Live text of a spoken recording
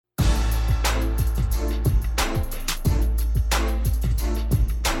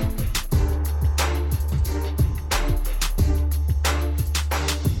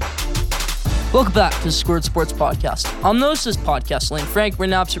Welcome back to the Squared Sports Podcast. I'm the host of this podcast, Lane Frank. We're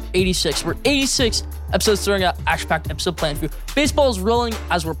now episode 86. We're 86 episodes throwing out action-packed episode planned for you. Baseball is rolling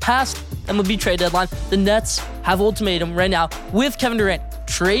as we're past MLB trade deadline. The Nets have ultimatum right now with Kevin Durant.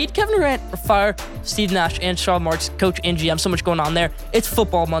 Trade Kevin Durant or fire Steve Nash and Sean Marks, coach and GM. So much going on there. It's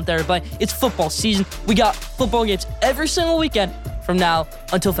football month, everybody. It's football season. We got football games every single weekend from now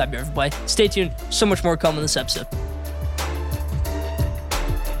until February, everybody. Stay tuned. So much more coming in this episode.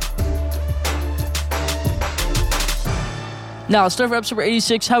 Now, let's start for episode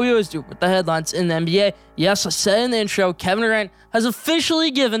 86, how we always do, with the headlines in the NBA. Yes, I said in the intro, Kevin Durant has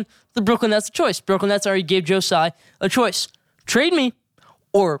officially given the Brooklyn Nets a choice. Brooklyn Nets already gave Joe Tsai a choice. Trade me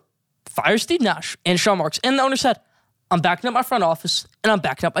or fire Steve Nash and Sean Marks. And the owner said, I'm backing up my front office and I'm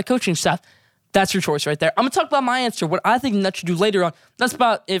backing up my coaching staff. That's your choice right there. I'm going to talk about my answer, what I think the Nets should do later on. That's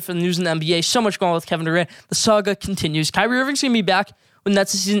about it for the news in the NBA. So much going on with Kevin Durant. The saga continues. Kyrie Irving's going to be back when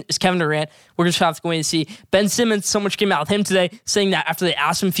that's the season is Kevin Durant. We're just have to go in and see. Ben Simmons, so much came out with him today, saying that after they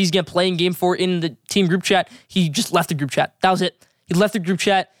asked him if he's going to play in Game 4 in the team group chat, he just left the group chat. That was it. He left the group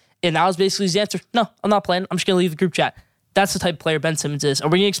chat, and that was basically his answer. No, I'm not playing. I'm just going to leave the group chat. That's the type of player Ben Simmons is. Are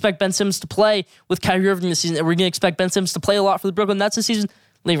we going to expect Ben Simmons to play with Kyrie Irving this season? Are we going to expect Ben Simmons to play a lot for the Brooklyn Nets this season?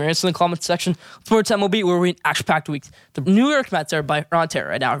 Leave your answer in the comments section. Let's move to MLB, where we're in action-packed week. The New York Mets are on tear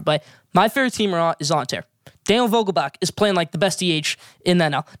right now, everybody. My favorite team is on tear. Daniel Vogelbach is playing like the best DH in the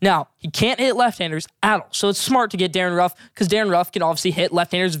NL. Now, he can't hit left-handers at all, so it's smart to get Darren Ruff, because Darren Ruff can obviously hit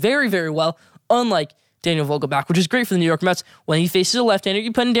left-handers very, very well, unlike Daniel Vogelbach, which is great for the New York Mets. When he faces a left-hander,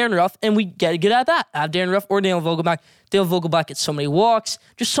 you put in Darren Ruff, and we get at that. Have Darren Ruff or Daniel Vogelbach. Daniel Vogelbach gets so many walks,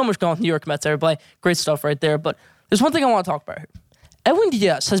 just so much going on with the New York Mets, everybody. Great stuff right there, but there's one thing I want to talk about here. Edwin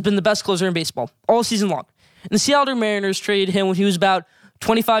Diaz has been the best closer in baseball all season long. And the Seattle Mariners traded him when he was about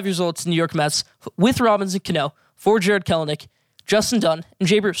 25 years old to the New York Mets with Robinson Cano for Jared Kelenic, Justin Dunn, and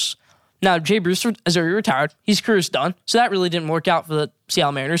Jay Bruce. Now, Jay Bruce is already retired. His career is done, so that really didn't work out for the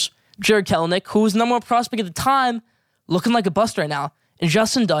Seattle Mariners. Jared Kelenic, who was the number one prospect at the time, looking like a bust right now, and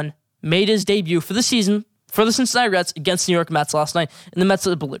Justin Dunn made his debut for the season for the Cincinnati Reds against the New York Mets last night, and the Mets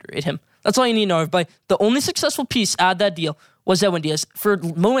obliterated him. That's all you need to know, everybody. The only successful piece out of that deal was Edwin Diaz. For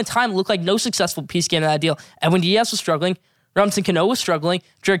a moment in time, it looked like no successful piece came out of that deal. Edwin Diaz was struggling. Robinson Cano was struggling.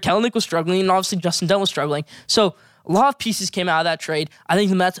 Jared Kelenic was struggling. And obviously, Justin Dunn was struggling. So, a lot of pieces came out of that trade. I think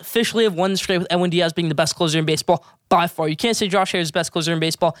the Mets officially have won this trade with Edwin Diaz being the best closer in baseball by far. You can't say Josh Hader is the best closer in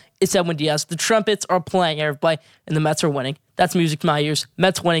baseball. It's Edwin Diaz. The trumpets are playing, everybody, and the Mets are winning. That's music to my ears.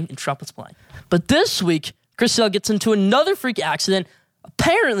 Mets winning and trumpets playing. But this week, Chris Sale gets into another freak accident.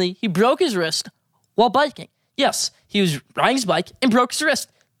 Apparently, he broke his wrist while biking. Yes, he was riding his bike and broke his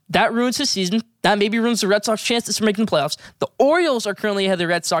wrist. That ruins his season. That maybe ruins the Red Sox chances for making the playoffs. The Orioles are currently ahead of the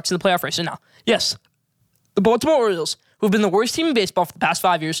Red Sox in the playoff race right now. Yes, the Baltimore Orioles, who have been the worst team in baseball for the past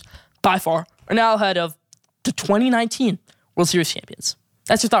 5 years, by far, are now ahead of the 2019 World Series champions.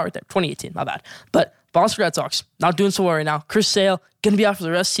 That's your thought right there. 2018, my bad. But Boston Red Sox, not doing so well right now. Chris Sale, going to be out for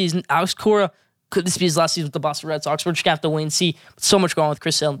the rest of the season. Alex Cora, could this be his last season with the Boston Red Sox? We're just going to have to wait and see. But so much going on with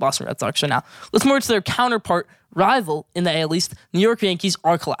Chris Sale and the Boston Red Sox right now. Let's move to their counterpart, rival in the AL East. New York Yankees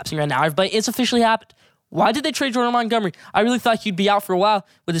are collapsing right now, everybody. It's officially happened. Why did they trade Jordan Montgomery? I really thought he'd be out for a while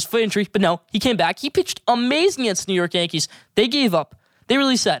with his foot injury, but no, he came back. He pitched amazing against the New York Yankees. They gave up. They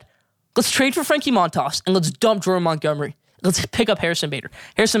really said, let's trade for Frankie Montas and let's dump Jordan Montgomery. Let's pick up Harrison Bader.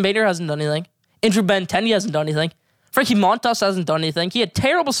 Harrison Bader hasn't done anything. Andrew Benintendi hasn't done anything. Frankie Montas hasn't done anything. He had a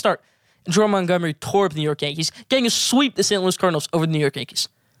terrible start. And Jordan Montgomery tore up the New York Yankees, getting a sweep the St. Louis Cardinals over the New York Yankees.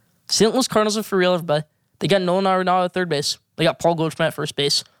 St. Louis Cardinals are for real, everybody. They got Nolan Arenado at third base. They got Paul Goldschmidt at first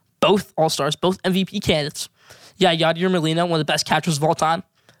base. Both All-Stars, both MVP candidates. Yeah, Yadier Molina, one of the best catchers of all time,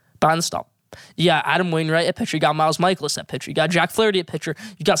 behind the stop. Yeah, Adam Wainwright at pitcher. You got Miles Michaelis at pitcher. You got Jack Flaherty at pitcher.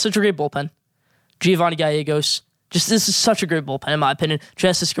 You got such a great bullpen. Giovanni Gallegos. This is such a great bullpen, in my opinion.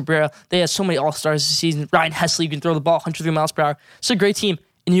 Genesis Cabrera. They had so many All-Stars this season. Ryan Hesley, you can throw the ball 103 miles per hour. It's a great team.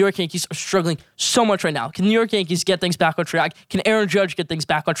 And New York Yankees are struggling so much right now. Can the New York Yankees get things back on track? Can Aaron Judge get things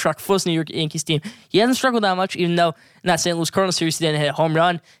back on track for the New York Yankees team? He hasn't struggled that much, even though in that St. Louis Cardinals series he didn't hit a home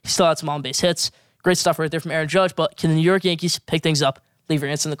run. He still had some on-base hits. Great stuff right there from Aaron Judge, but can the New York Yankees pick things up? Leave your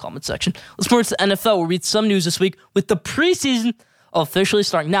answer in the comment section. Let's move to the NFL. We'll read some news this week with the preseason officially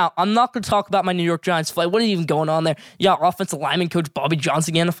starting. Now, I'm not going to talk about my New York Giants fight. What is even going on there? Yeah, offensive lineman coach Bobby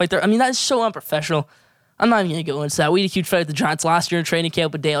Johnson getting a fight there. I mean, that is so unprofessional. I'm not even going to go into that. We had a huge fight with the Giants last year in training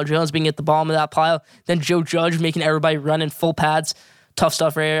camp with Daniel Jones being at the bottom of that pile. Then Joe Judge making everybody run in full pads. Tough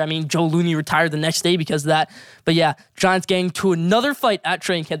stuff right here. I mean, Joe Looney retired the next day because of that. But yeah, Giants getting to another fight at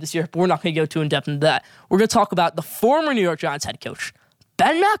training camp this year, but we're not going to go too in-depth into that. We're going to talk about the former New York Giants head coach,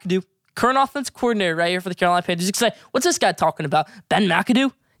 Ben McAdoo, current offensive coordinator right here for the Carolina Panthers. You can say, what's this guy talking about? Ben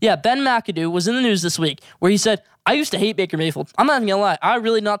McAdoo? Yeah, Ben McAdoo was in the news this week where he said, I used to hate Baker Mayfield. I'm not even going to lie. I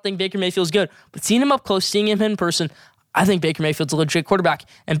really not think Baker Mayfield's good. But seeing him up close, seeing him in person, I think Baker Mayfield's a legit quarterback.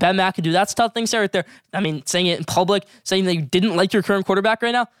 And Ben McAdoo, that's tough things right there. I mean, saying it in public, saying that you didn't like your current quarterback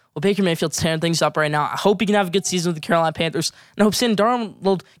right now. Well, Baker Mayfield's tearing things up right now. I hope he can have a good season with the Carolina Panthers. And I hope Sam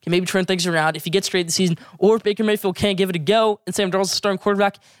Darnold can maybe turn things around if he gets straight this season. Or if Baker Mayfield can't give it a go and Sam Darnold's the starting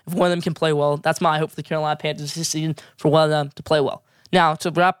quarterback, if one of them can play well. That's my hope for the Carolina Panthers this season, for one of them to play well. Now,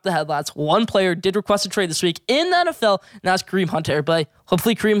 to wrap the headlines, one player did request a trade this week in the NFL, and that's Kareem Hunt, everybody.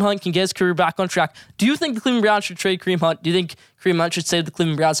 Hopefully, Kareem Hunt can get his career back on track. Do you think the Cleveland Browns should trade Kareem Hunt? Do you think Kareem Hunt should save the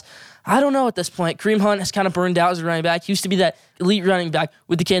Cleveland Browns? I don't know at this point. Kareem Hunt has kind of burned out as a running back. He used to be that elite running back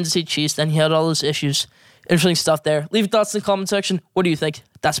with the Kansas City Chiefs, then he had all those issues. Interesting stuff there. Leave your thoughts in the comment section. What do you think?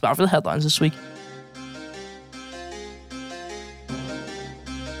 That's about for the headlines this week.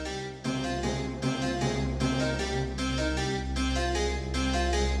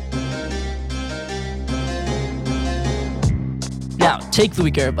 Now, Take the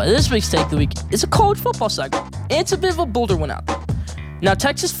Week, everybody. This week's Take the Week is a college football segment. It's a bit of a bolder one out there. Now,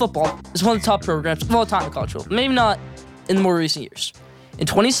 Texas football is one of the top programs of all time in college football. Maybe not in the more recent years. In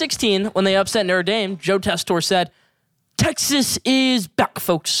 2016, when they upset Notre Dame, Joe Tessitore said, Texas is back,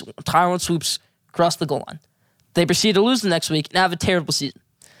 folks. Tyrant swoops across the goal line. They proceeded to lose the next week and have a terrible season.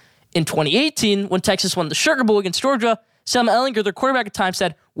 In 2018, when Texas won the Sugar Bowl against Georgia, Sam Ehlinger, their quarterback at the time,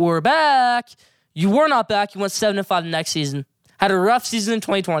 said, we're back. You were not back. You went 7-5 the next season. Had a rough season in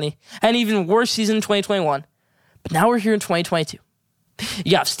 2020. Had an even worse season in 2021. But now we're here in 2022.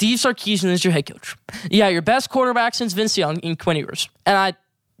 You got Steve Sarkisian as your head coach. You got your best quarterback since Vince Young in Quinn Ewers. And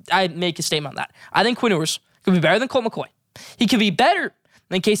I make a statement on that. I think Quinn Ewers could be better than Colt McCoy. He could be better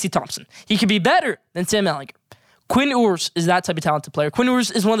than Casey Thompson. He could be better than Sam Ehlinger. Quinn Ewers is that type of talented player. Quinn Ewers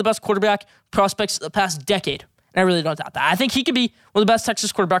is one of the best quarterback prospects of the past decade. And I really don't doubt that. I think he could be one of the best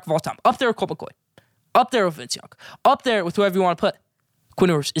Texas quarterback of all time. Up there with Colt McCoy. Up there with Vince Young. Up there with whoever you want to put. Quinn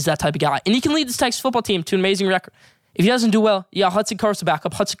Ewers is that type of guy. And he can lead this Texas football team to an amazing record. If he doesn't do well, you got Hudson Card's the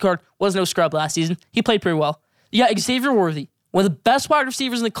backup. Hudson Card was no scrub last season. He played pretty well. You got Xavier Worthy, one of the best wide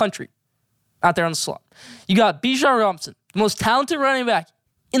receivers in the country, out there on the slot. You got Bijan Robinson, the most talented running back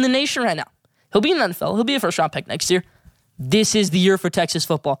in the nation right now. He'll be in the NFL. He'll be a first-round pick next year. This is the year for Texas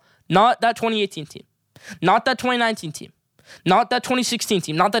football. Not that 2018 team. Not that 2019 team. Not that 2016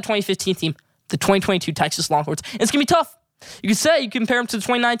 team. Not that 2015 team. The 2022 Texas Longhorns. And it's going to be tough. You could say, you compare them to the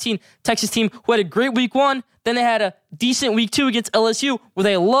 2019 Texas team who had a great week one, then they had a decent week two against LSU where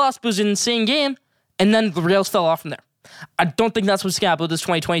they lost, but it was an insane game, and then the rails fell off from there. I don't think that's what's going to happen with this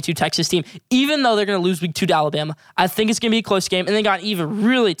 2022 Texas team, even though they're going to lose week two to Alabama. I think it's going to be a close game, and they got an even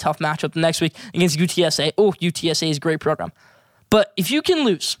really tough matchup the next week against UTSA. Oh, UTSA is a great program. But if you can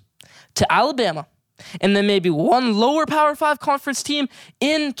lose to Alabama and then maybe one lower Power 5 conference team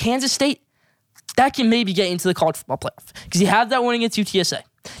in Kansas State, that can maybe get into the college football playoff. Because you have that one against UTSA.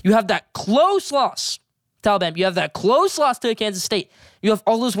 You have that close loss to Alabama. You have that close loss to Kansas State. You have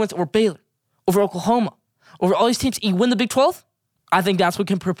all those wins over Baylor, over Oklahoma, over all these teams. You win the Big 12. I think that's what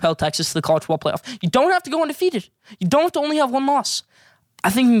can propel Texas to the college football playoff. You don't have to go undefeated. You don't have to only have one loss. I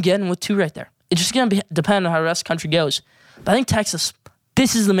think you can get in with two right there. It's just going to depend on how the rest of the country goes. But I think Texas,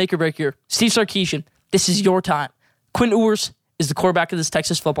 this is the make or break year. Steve Sarkisian, this is your time. Quinn Ewers is the quarterback of this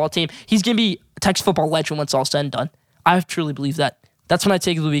Texas football team. He's going to be a Texas football legend when it's all said and done. I truly believe that. That's when I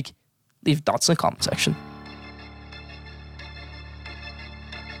take the week. Leave thoughts in the comment section.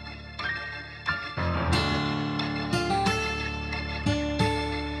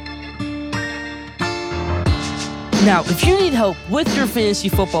 Now, if you need help with your fantasy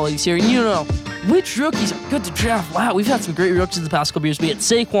football leagues here, and you know which rookies are good to draft, wow, we've had some great rookies in the past couple years. We had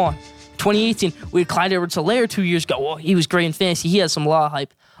Saquon. 2018, we had Clyde Edwards-Helaire 2 years ago. Well, he was great in fantasy. He has some lot of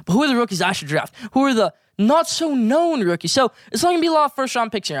hype. But who are the rookies I should draft? Who are the not-so-known rookies? So it's not going to be a lot of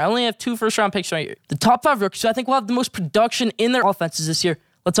first-round picks here. I only have 2 first-round picks right here. The top 5 rookies, so I think will have the most production in their offenses this year.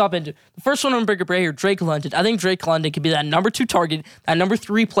 Let's hop into it. The first one I'm going to bring up right here, Drake London. I think Drake London could be that number 2 target, that number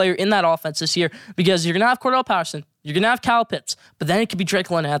 3 player in that offense this year because you're going to have Cordell Patterson. You're going to have Kyle Pitts, but then it could be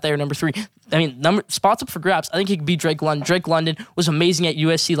Drake London out there, number 3. I mean, spots up for grabs. I think he could be Drake London. Drake London was amazing at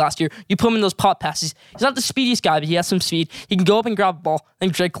USC last year. You put him in those pop passes. He's not the speediest guy, but he has some speed. He can go up and grab the ball. I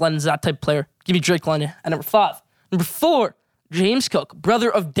think Drake London's that type of player. Give me Drake London at number 5. Number 4, James Cook, brother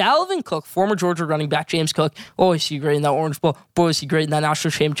of Dalvin Cook, former Georgia running back James Cook. Oh, is he great in that Orange Bowl. Boy, is he great in that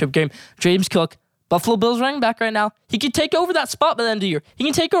national championship game. James Cook, Buffalo Bills running back right now. He can take over that spot by the end of the year. He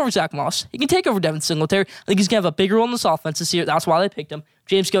can take over Zach Moss. He can take over Devin Singletary. I think he's going to have a bigger role in this offense this year. That's why they picked him.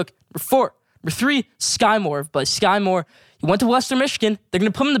 James Cook, number 4. Number 3, Sky Moore. But Sky Moore, he went to Western Michigan. They're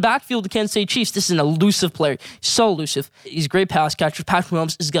going to put him in the backfield of the Kansas City Chiefs. This is an elusive player. He's so elusive. He's a great pass catcher. Patrick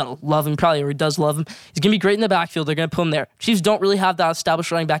Mahomes is going to love him. Probably already does love him. He's going to be great in the backfield. They're going to put him there. Chiefs don't really have that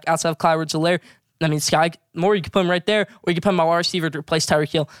established running back outside of Clyde Edwards-Helaire. I mean, Sky Moore, you can put him right there, or you can put him on wide receiver to replace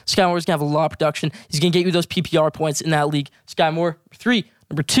Tyreek Hill. Sky Moore's going to have a lot of production. He's going to get you those PPR points in that league. Sky Moore, number 3.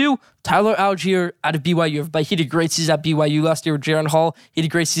 Number 2, Tyler Algier out of BYU. But he did a great season at BYU last year with Jaron Hall. He did a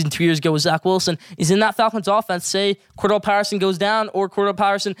great season 2 years ago with Zach Wilson. He's in that Falcons offense. Say Cordell Patterson goes down or Cordell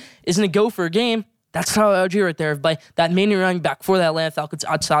Patterson isn't a go for a game. That's Tyler Algier right there. By that main running back for the Atlanta Falcons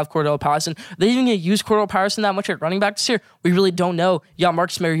outside of Cordell Patterson. Are they even going to use Cordell Patterson that much at running back this year? We really don't know. You got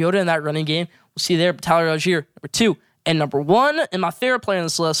Marcus Mariota in that running game. We'll see there. But Tyler Algier, number 2. And number 1, and my favorite player on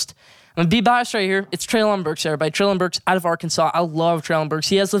this list, I'm going to be biased right here. It's Treylon Burks, everybody. Treylon Burks out of Arkansas. I love Treylon Burks.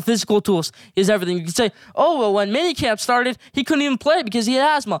 He has the physical tools. He has everything. You can say, oh, well, when minicamp started, he couldn't even play because he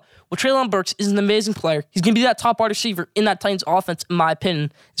had asthma. Well, Treylon Burks is an amazing player. He's going to be that top wide receiver in that Titans offense, in my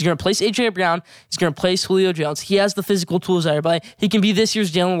opinion. He's going to replace A.J. Brown. He's going to replace Julio Jones. He has the physical tools, everybody. He can be this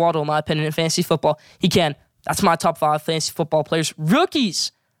year's Jalen Waddle, in my opinion, in fantasy football. He can. That's my top 5 fantasy football players.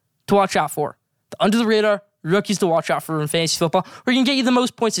 Rookies to watch out for. The under-the-radar rookies to watch out for in fantasy football. We're going to get you the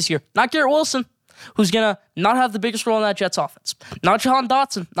most points this year. Not Garrett Wilson, who's going to not have the biggest role in that Jets offense. Not Jahan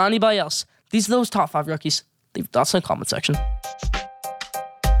Dotson, not anybody else. These are those top 5 rookies. Leave thoughts in the comment section.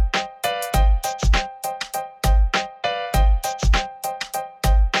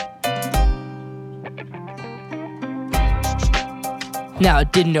 Now, I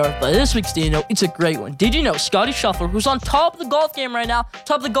didn't know, but this week's Did You Know, it's a great one. Did you know Scottie Scheffler, who's on top of the golf game right now,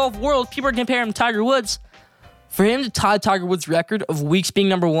 top of the golf world, people are comparing him to Tiger Woods. For him to tie Tiger Woods' record of weeks being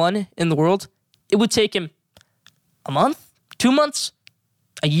number 1 in the world, it would take him a month, 2 months,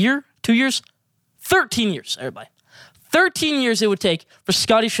 a year, 2 years, 13 years, everybody. 13 years it would take for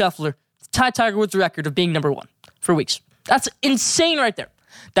Scottie Scheffler to tie Tiger Woods' record of being number 1 for weeks. That's insane right there.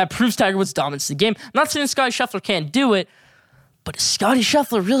 That proves Tiger Woods' dominance in the game. I'm not saying Scottie Scheffler can't do it, but is Scottie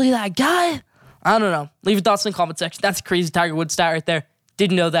Scheffler really that guy? I don't know. Leave your thoughts in the comment section. That's a crazy Tiger Woods stat right there.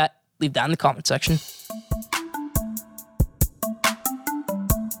 Didn't know that? Leave that in the comment section.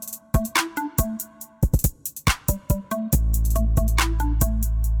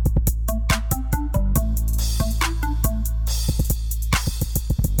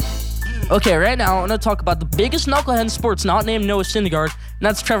 Okay, right now I want to talk about the biggest knucklehead in sports not named Noah Syndergaard, and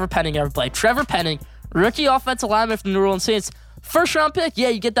that's Trevor Penning, everybody. Trevor Penning, rookie offensive lineman from the New Orleans Saints. First round pick, yeah,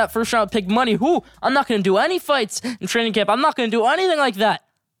 you get that first round pick money. I'm not going to do any fights in training camp. I'm not going to do anything like that.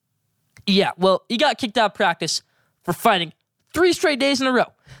 Yeah, well, he got kicked out of practice for fighting 3 straight days in a row.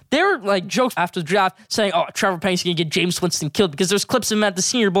 They were like jokes after the draft saying, oh, Trevor Penning's going to get James Winston killed because there's clips of him at the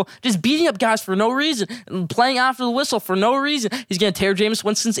Senior Bowl just beating up guys for no reason and playing after the whistle for no reason. He's going to tear James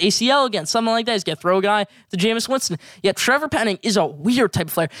Winston's ACL again, something like that. He's going to throw a guy to James Winston. Yet Trevor Penning is a weird type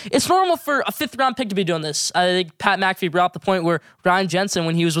of player. It's normal for a 5th round pick to be doing this. I think Pat McAfee brought up the point where Ryan Jensen,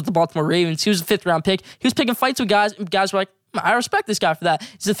 when he was with the Baltimore Ravens, he was a 5th round pick. He was picking fights with guys, and guys were like, I respect this guy for that.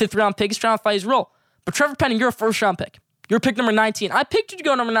 He's a 5th round pick. He's trying to fight his role. But Trevor Penning, you're a 1st round pick. You're pick number 19. I picked you to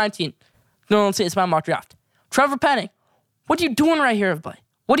go number 19. No, let's say it's my mock draft. Trevor Penning, what are you doing right here, everybody?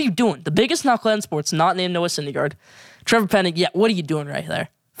 What are you doing? The biggest knucklehead in sports, not named Noah Syndergaard. Trevor Penning, yeah, what are you doing right there?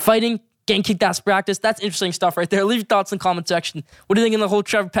 Fighting, getting kicked out of practice. That's interesting stuff right there. Leave your thoughts in the comment section. What do you think in the whole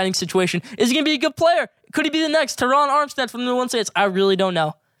Trevor Penning situation? Is he going to be a good player? Could he be the next Teron Armstead from the New Orleans Saints? I really don't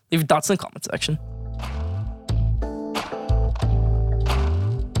know. Leave your thoughts in the comment section.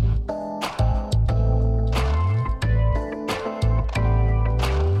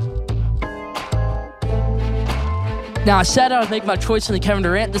 Now, I said I would make my choice in the Kevin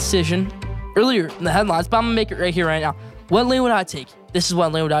Durant decision earlier in the headlines, but I'm going to make it right here, right now. What lane would I take? This is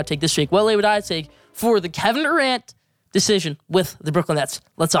what lane would I take this week. What lane would I take for the Kevin Durant decision with the Brooklyn Nets?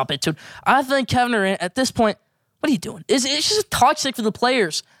 Let's hop into it. I think Kevin Durant, at this point, what are you doing? It's just toxic for the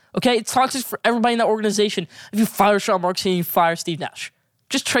players, okay? It's toxic for everybody in that organization. If you fire Sean Marks and you fire Steve Nash,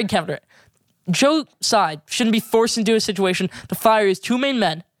 just trade Kevin Durant. Joe Tsai shouldn't be forced into a situation to fire his 2 main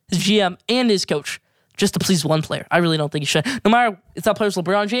men, his GM and his coach, just to please one player. I really don't think he should. No matter if that player's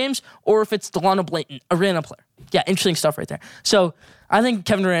LeBron James or if it's Delano Blayton, a random player. Yeah, interesting stuff right there. So I think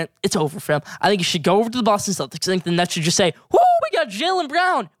Kevin Durant, it's over for him. I think he should go over to the Boston Celtics. I think the Nets should just say, whoo, we got Jaylen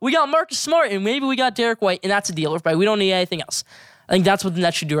Brown, we got Marcus Smart, and maybe we got Derek White, and that's a deal, right? We don't need anything else. I think that's what the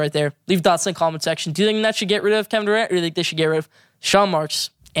Nets should do right there. Leave thoughts in the comment section. Do you think the Nets should get rid of Kevin Durant, or do you think they should get rid of Sean Marks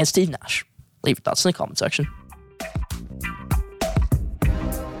and Steve Nash? Leave your thoughts in the comment section.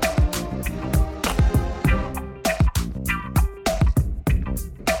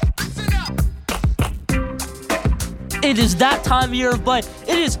 It is that time of year, but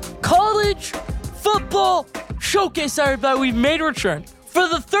it is college football showcase, everybody. We've made a return for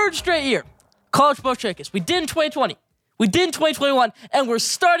the third straight year. College football showcase. We did in 2020. We did in 2021, and we're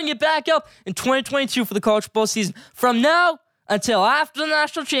starting it back up in 2022 for the college football season. From now until after the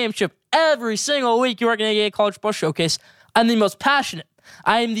national championship, every single week you are going to get a college football showcase. I'm the most passionate.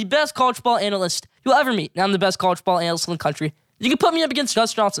 I am the best college football analyst you'll ever meet, and I'm the best college football analyst in the country. You can put me up against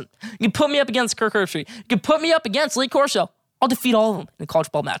Gus Johnson. You can put me up against Kirk Herbstreit. You can put me up against Lee Corso. I'll defeat all of them in a college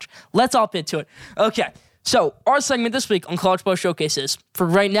football match. Let's hop into it. Okay, so our segment this week on College Football Showcase is, for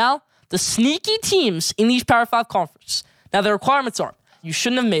right now, the sneaky teams in each Power 5 conference. Now, the requirements are, you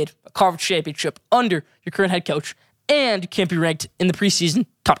shouldn't have made a conference championship under your current head coach, and you can't be ranked in the preseason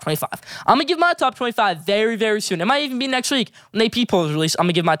top 25. I'm going to give my top 25 very, very soon. It might even be next week when the AP poll is released. I'm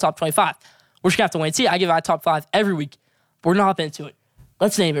going to give my top 25. We're just going to have to wait and see. I give my top 5 every week. But we're not hop into it.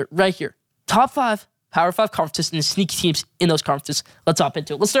 Let's name it right here. Top 5 Power 5 conferences and the sneaky teams in those conferences. Let's hop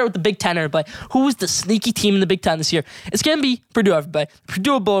into it. Let's start with the Big Ten, everybody. Who is the sneaky team in the Big Ten this year? It's going to be Purdue, everybody. The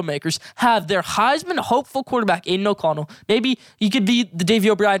Purdue Boilermakers have their Heisman hopeful quarterback, Aiden O'Connell. Maybe you could be the Davey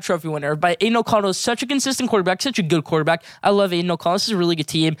O'Brien Trophy winner. But Aiden O'Connell is such a consistent quarterback, such a good quarterback. I love Aiden O'Connell. This is a really good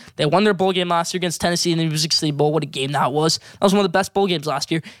team. They won their bowl game last year against Tennessee in the Music City Bowl. What a game that was. That was one of the best bowl games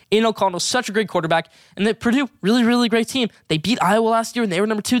last year. Aiden O'Connell is such a great quarterback. And the Purdue, really, really great team. They beat Iowa last year when they were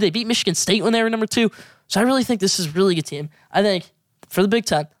number 2. They beat Michigan State when they were number 2. So I really think this is a really good team. I think for the Big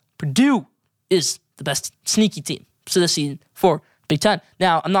Ten, Purdue is the best sneaky team for this season for Big Ten.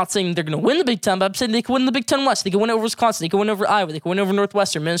 Now, I'm not saying they're going to win the Big Ten, but I'm saying they can win the Big Ten West. They can win over Wisconsin. They can win over Iowa. They can win over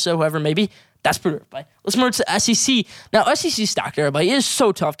Northwestern, Minnesota, whoever it may be. That's Purdue, everybody. Let's move to the SEC. Now, SEC stacked, everybody. It is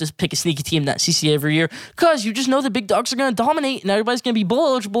so tough to pick a sneaky team in the SEC every year because you just know the big dogs are going to dominate and everybody's going to be bowl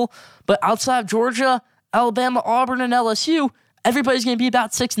eligible. But outside of Georgia, Alabama, Auburn, and LSU, everybody's going to be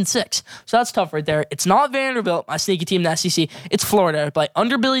about 6-6. So that's tough right there. It's not Vanderbilt, my sneaky team in the SEC. It's Florida. But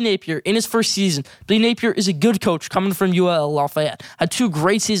under Billy Napier in his first season, Billy Napier is a good coach coming from UL Lafayette. Had 2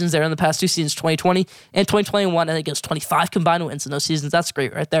 great seasons there in the past 2 seasons, 2020 and 2021. I think it was 25 combined wins in those seasons. That's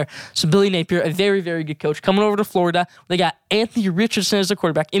great right there. So Billy Napier, a very, very good coach. Coming over to Florida, they got Anthony Richardson as their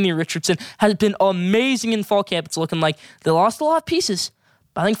quarterback. Anthony Richardson has been amazing in fall camp. It's looking like they lost a lot of pieces,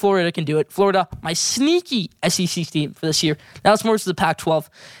 but I think Florida can do it. Florida, my sneaky SEC team for this year. Now let's move to the Pac-12.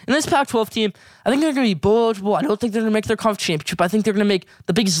 And this Pac-12 team, I think they're going to be bowl eligible. I don't think they're going to make their conference championship. I think they're going to make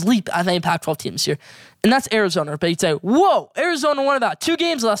the biggest leap out of any Pac-12 team this year. And that's Arizona. But you'd say, whoa, Arizona won about 2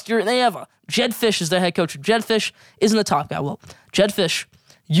 games last year, and they have Jedd Fisch as their head coach. Jedd Fisch isn't the top guy. Well, Jedd Fisch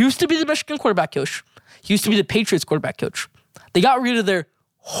used to be the Michigan quarterback coach. He used to be the Patriots quarterback coach. They got rid of their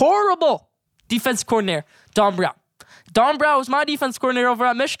horrible defensive coordinator, Don Brown. Don Brown was my defense coordinator over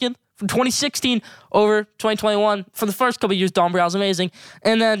at Michigan from 2016 over 2021. For the first couple of years, Don Brown was amazing.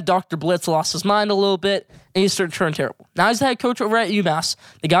 And then Dr. Blitz lost his mind a little bit, and he started turning terrible. Now he's the head coach over at UMass.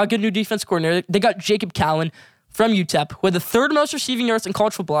 They got a good new defense coordinator. They got Jacob Cowan from UTEP, who had the 3rd most receiving yards in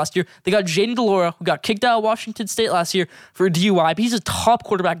college football last year. They got Jaden DeLora, who got kicked out of Washington State last year for a DUI, but he's a top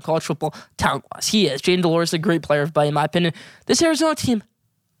quarterback in college football, talent-wise. He is. Jaden DeLora is a great player, in my opinion. This Arizona team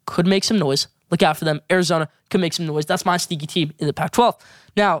could make some noise. Look out for them. Arizona could make some noise. That's my sneaky team in the Pac-12.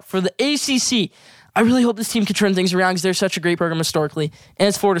 Now, for the ACC, I really hope this team can turn things around because they're such a great program historically, and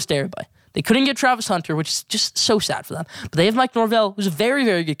it's Florida State, everybody. They couldn't get Travis Hunter, which is just so sad for them. But they have Mike Norvell, who's a very,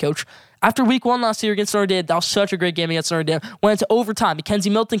 very good coach. After week 1 last year against Notre Dame, that was such a great game against Notre Dame. Went into overtime. Mackenzie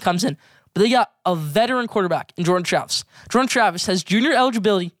Milton comes in. But they got a veteran quarterback in Jordan Travis. Jordan Travis has junior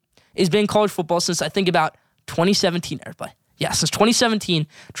eligibility. He's been in college football since, I think, about 2017, everybody. Yeah, since 2017,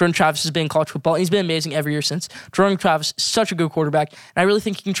 Jordan Travis has been in college football, and he's been amazing every year since. Jordan Travis is such a good quarterback, and I really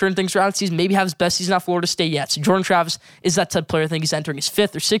think he can turn things around this season, maybe have his best season at Florida State yet. So Jordan Travis is that type of player. I think he's entering his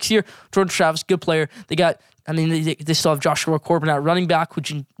 5th or 6th year. Jordan Travis, good player. They still have Joshua Corbin at running back, which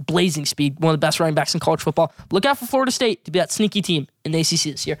in blazing speed, one of the best running backs in college football. Look out for Florida State to be that sneaky team in the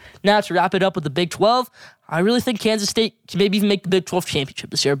ACC this year. Now, to wrap it up with the Big 12, I really think Kansas State can maybe even make the Big 12 championship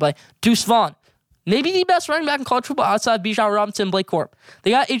this year by Deuce Vaughn. Maybe the best running back in college football outside Bijan Robinson and Blake Corum. They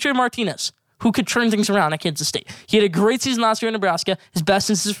got Adrian Martinez, who could turn things around at Kansas State. He had a great season last year in Nebraska, his best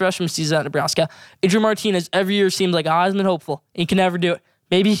since his freshman season at Nebraska. Adrian Martinez every year seems like a Heisman hopeful, and he can never do it.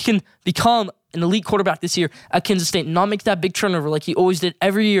 Maybe he can become an elite quarterback this year at Kansas State and not make that big turnover like he always did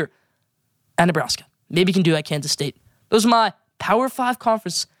every year at Nebraska. Maybe he can do it at Kansas State. Those are my Power 5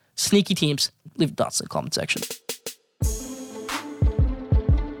 conference sneaky teams. Leave thoughts in the comment section.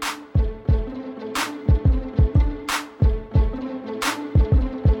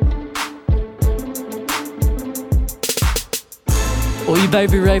 Well, you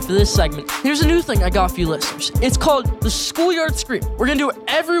better be ready for this segment. Here's a new thing I got for you listeners. It's called the Schoolyard Scream. We're going to do it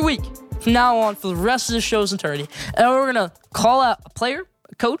every week from now on for the rest of the show's eternity. And we're going to call out a player,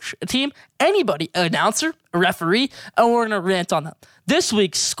 a coach, a team, anybody, an announcer, a referee, and we're going to rant on them. This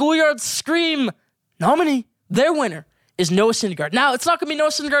week's Schoolyard Scream nominee, their winner, is Noah Syndergaard. Now, it's not going to be Noah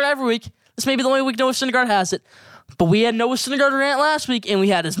Syndergaard every week. This may be the only week Noah Syndergaard has it. But we had Noah Syndergaard rant last week, and we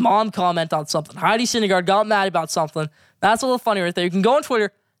had his mom comment on something. Heidi Syndergaard got mad about something. That's a little funny right there. You can go on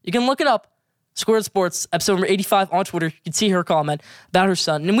Twitter. You can look it up. Squared Sports, episode number 85 on Twitter. You can see her comment about her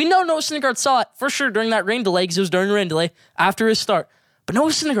son. And we know Noah Syndergaard saw it for sure during that rain delay, because it was during the rain delay after his start. But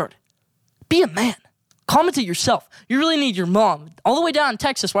Noah Syndergaard, be a man. Commentate yourself. You really need your mom, all the way down in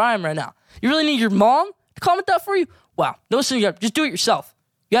Texas where I am right now. You really need your mom to comment that for you? Wow. Noah Syndergaard, just do it yourself.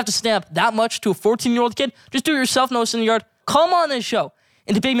 You have to stamp that much to a 14-year-old kid? Just do it yourself, Noah Syndergaard. Come on this show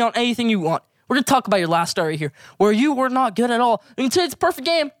and debate me on anything you want. We're going to talk about your last start right here, where you were not good at all. You can say it's a perfect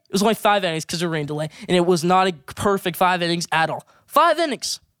game. It was only 5 innings because of rain delay, and it was not a perfect 5 innings at all. 5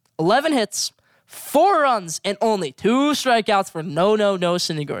 innings, 11 hits, 4 runs, and only 2 strikeouts for Noah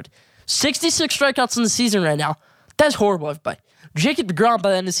Syndergaard. 66 strikeouts in the season right now. That's horrible, everybody. Jacob deGrom,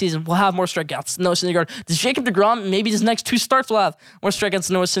 by the end of the season, will have more strikeouts than Noah Syndergaard. Does Jacob deGrom, maybe his next 2 starts, will have more strikeouts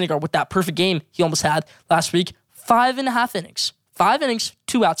than Noah Syndergaard with that perfect game he almost had last week? 5.5 innings. 5 innings,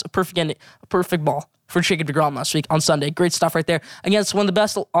 2 outs, a perfect ball for Jacob deGrom last week on Sunday. Great stuff right there against one of the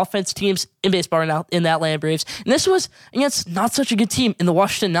best offense teams in baseball right now in the Atlanta Braves. And this was against not such a good team in the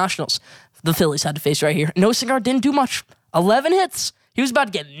Washington Nationals. The Phillies had to face right here. Noah Syndergaard didn't do much. 11 hits. He was about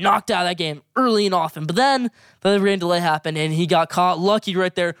to get knocked out of that game early and often. But then the rain delay happened, and he got caught lucky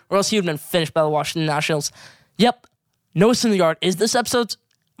right there, or else he would have been finished by the Washington Nationals. Yep, Noah Syndergaard is this episode's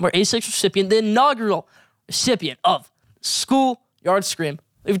number 86 recipient, the inaugural recipient of Schoolyard Scream.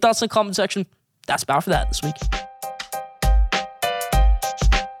 Leave your thoughts in the comment section. That's about for that this week.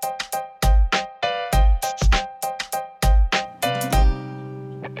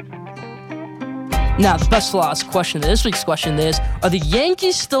 Now, the best last question, this week's question is, are the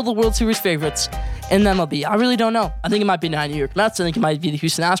Yankees still the World Series favorites in MLB? I really don't know. I think it might be the New York Mets. I think it might be the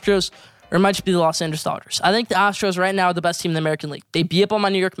Houston Astros, or it might just be the Los Angeles Dodgers. I think the Astros right now are the best team in the American League. They beat up on my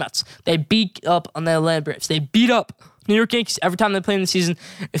New York Mets. They beat up on the Atlanta Braves. They beat up New York Yankees every time they play in the season.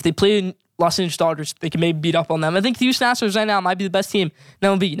 If they play Los Angeles Dodgers, they can maybe beat up on them. I think the Houston Astros right now might be the best team in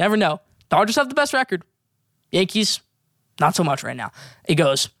MLB. You never know. Dodgers have the best record. Yankees, not so much right now. It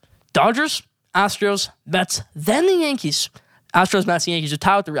goes Dodgers, Astros, Mets, then the Yankees. Astros, Mets, and Yankees are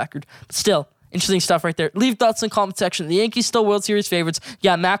tied with the record. But still, interesting stuff right there. Leave thoughts in the comment section. The Yankees still World Series favorites. You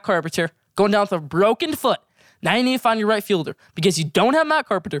got Matt Carpenter going down with a broken foot. Now you need to find your right fielder because you don't have Matt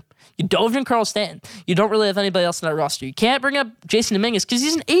Carpenter. You don't have Giancarlo Stanton. You don't really have anybody else in that roster. You can't bring up Jason Dominguez because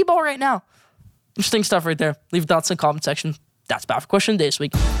he's an A-ball right now. Interesting stuff right there. Leave thoughts in the comment section. That's about for question of the day this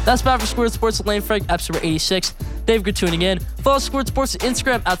week. That's about for Squared Sports with Lane Frank, episode 86. Thank you for tuning in. Follow Squared Sports on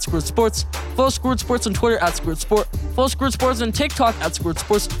Instagram at Squared Sports. Follow Squared Sports on Twitter at Squared Sport. Follow Squared Sports on TikTok at Squared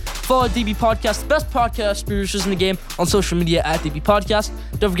Sports. Follow DB Podcast, the best podcast producers in the game, on social media at DB Podcast.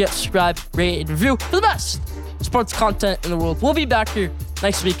 Don't forget to subscribe, rate, and review for the best sports content in the world. We'll be back here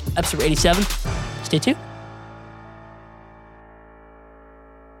next week, episode 87. Stay tuned.